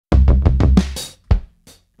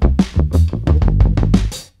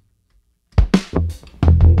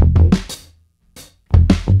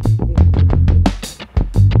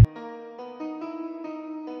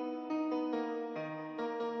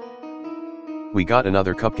We got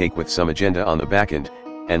another cupcake with some agenda on the backend,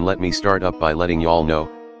 and let me start up by letting y'all know,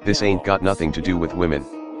 this ain't got nothing to do with women.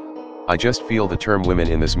 I just feel the term women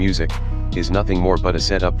in this music is nothing more but a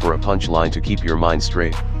setup for a punchline to keep your mind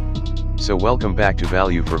straight. So welcome back to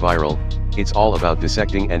Value for Viral. It's all about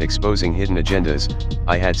dissecting and exposing hidden agendas.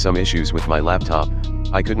 I had some issues with my laptop,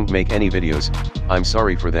 I couldn't make any videos, I'm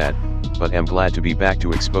sorry for that, but am glad to be back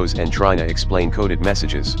to expose and trying to explain coded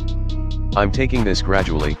messages. I'm taking this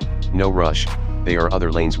gradually, no rush, there are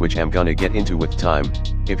other lanes which I'm gonna get into with time.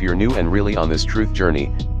 If you're new and really on this truth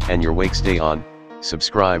journey, and you're awake, stay on,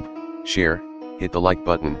 subscribe, share, hit the like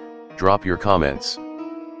button, drop your comments.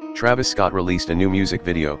 Travis Scott released a new music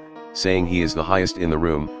video, saying he is the highest in the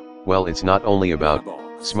room. Well, it's not only about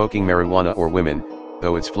smoking marijuana or women,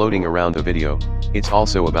 though it's floating around the video, it's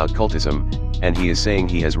also about cultism, and he is saying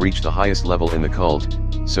he has reached the highest level in the cult,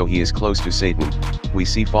 so he is close to Satan. We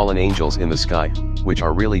see fallen angels in the sky, which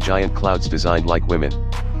are really giant clouds designed like women.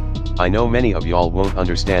 I know many of y'all won't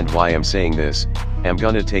understand why I'm saying this, I'm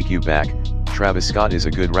gonna take you back. Travis Scott is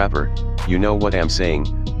a good rapper, you know what I'm saying,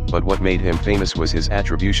 but what made him famous was his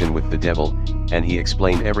attribution with the devil, and he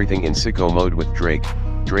explained everything in Sicko Mode with Drake.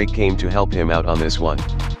 Drake came to help him out on this one.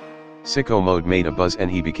 Sicko Mode made a buzz and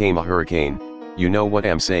he became a hurricane, you know what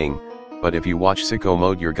I'm saying, but if you watch Sicko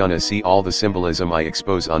Mode you're gonna see all the symbolism I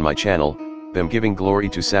expose on my channel, them giving glory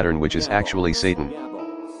to Saturn, which is actually Satan.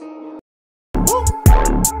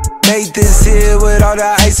 Made this here with all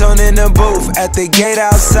the ice on in the booth. At the gate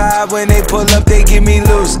outside, when they pull up they give me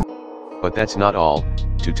loose. But that's not all.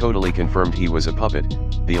 To totally confirmed he was a puppet,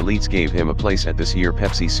 the elites gave him a place at this year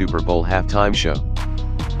Pepsi Super Bowl halftime show.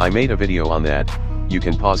 I made a video on that, you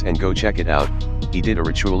can pause and go check it out. He did a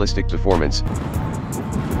ritualistic performance,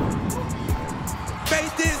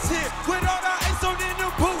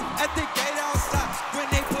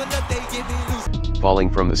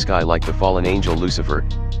 falling from the sky like the fallen angel Lucifer.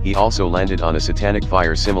 He also landed on a satanic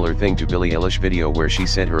fire, similar thing to Billie Eilish video where she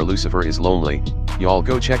said her Lucifer is lonely. Y'all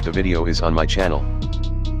go check, the video is on my channel.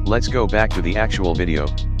 Let's go back to the actual video.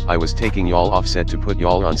 I was taking y'all offset to put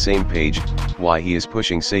y'all on same page, why he is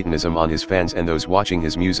pushing Satanism on his fans and those watching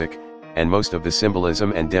his music, and most of the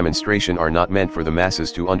symbolism and demonstration are not meant for the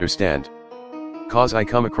masses to understand. Cause I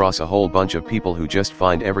come across a whole bunch of people who just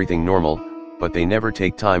find everything normal, but they never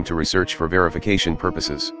take time to research for verification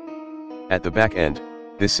purposes. At the back end,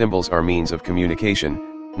 these symbols are means of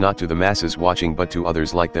communication, not to the masses watching but to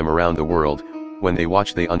others like them around the world. When they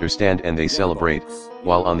watch they understand and they celebrate,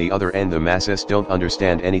 while on the other end the masses don't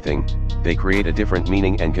understand anything, they create a different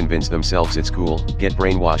meaning and convince themselves it's cool, get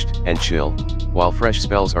brainwashed, and chill, while fresh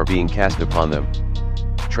spells are being cast upon them.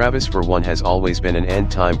 Travis for one has always been an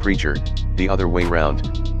end-time preacher, the other way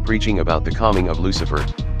round, preaching about the coming of Lucifer,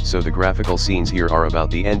 so the graphical scenes here are about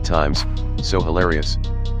the end times, so hilarious.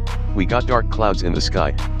 We got dark clouds in the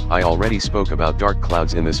sky. I already spoke about dark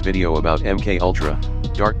clouds in this video about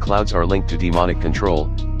MKUltra. Dark clouds are linked to demonic control,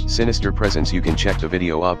 sinister presence. You can check the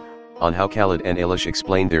video up, on how Khaled and Eilish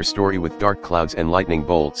explained their story with dark clouds and lightning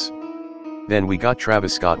bolts. Then we got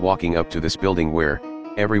Travis Scott walking up to this building where,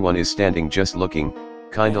 everyone is standing just looking,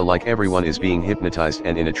 kinda like everyone is being hypnotized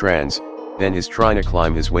and in a trance, then he's trying to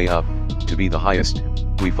climb his way up, to be the highest.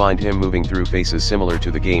 We find him moving through faces similar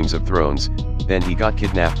to the Games of Thrones, then he got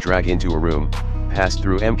kidnapped, dragged into a room, passed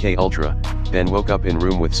through MKUltra, then woke up in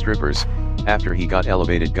room with strippers. After he got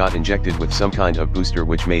elevated, got injected with some kind of booster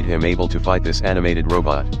which made him able to fight this animated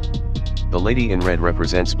robot. The lady in red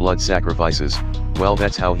represents blood sacrifices. Well,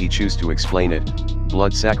 that's how he chose to explain it.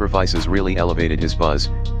 Blood sacrifices really elevated his buzz,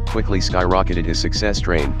 quickly skyrocketed his success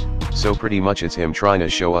train, so pretty much it's him trying to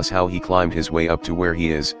show us how he climbed his way up to where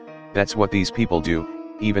he is. That's what these people do,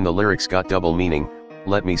 even the lyrics got double meaning.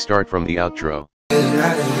 Let me start from the outro.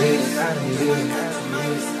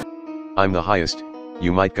 I'm the highest.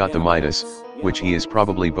 You might got the Midas, which he is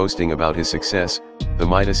probably boasting about his success. The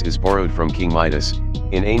Midas is borrowed from King Midas.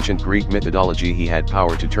 In ancient Greek mythology he had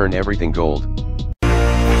power to turn everything gold.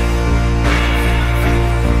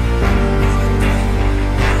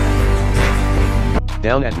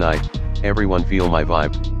 Down at night, everyone feel my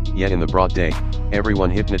vibe, yet in the broad day, everyone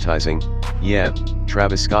hypnotizing. Yeah,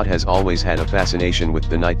 Travis Scott has always had a fascination with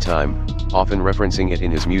the nighttime, often referencing it in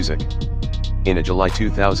his music. In a July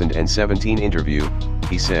 2017 interview,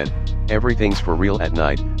 he said, "Everything's for real at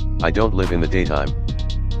night, I don't live in the daytime."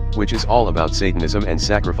 Which is all about Satanism and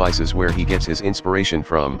sacrifices, where he gets his inspiration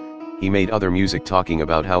from. He made other music talking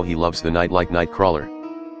about how he loves the night like Nightcrawler.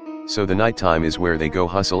 So the nighttime is where they go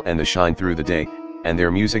hustle and the shine through the day, and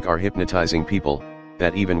their music are hypnotizing people,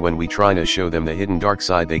 that even when we try to show them the hidden dark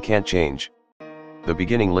side they can't change. The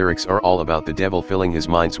beginning lyrics are all about the devil filling his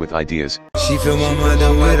minds with ideas. She fill my mind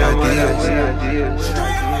up with ideas.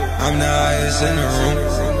 I'm the highest in the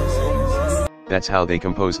room. That's how they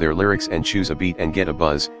compose their lyrics and choose a beat and get a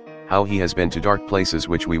buzz. How he has been to dark places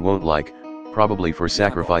which we won't like, probably for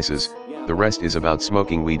sacrifices. The rest is about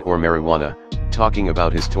smoking weed or marijuana. Talking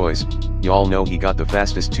about his toys, y'all know he got the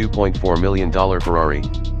fastest $2.4 million Ferrari.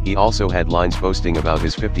 He also had lines boasting about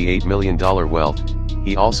his $58 million wealth.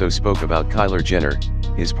 He also spoke about Kylie Jenner,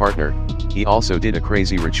 his partner. He also did a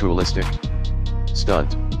crazy ritualistic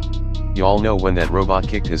stunt. Y'all know when that robot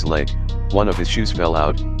kicked his leg, one of his shoes fell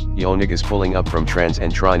out. Yo niggas pulling up from trans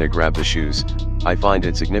and trying to grab the shoes. I find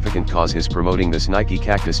it significant cause he's promoting this Nike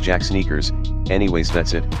Cactus Jack sneakers. Anyways,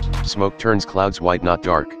 that's it. Smoke turns clouds white, not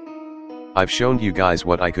dark. I've shown you guys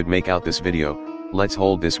what I could make out this video. Let's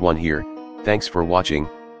hold this one here. Thanks for watching.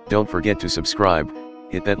 Don't forget to subscribe,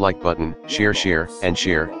 hit that like button, share, and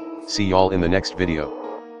share. See y'all in the next video.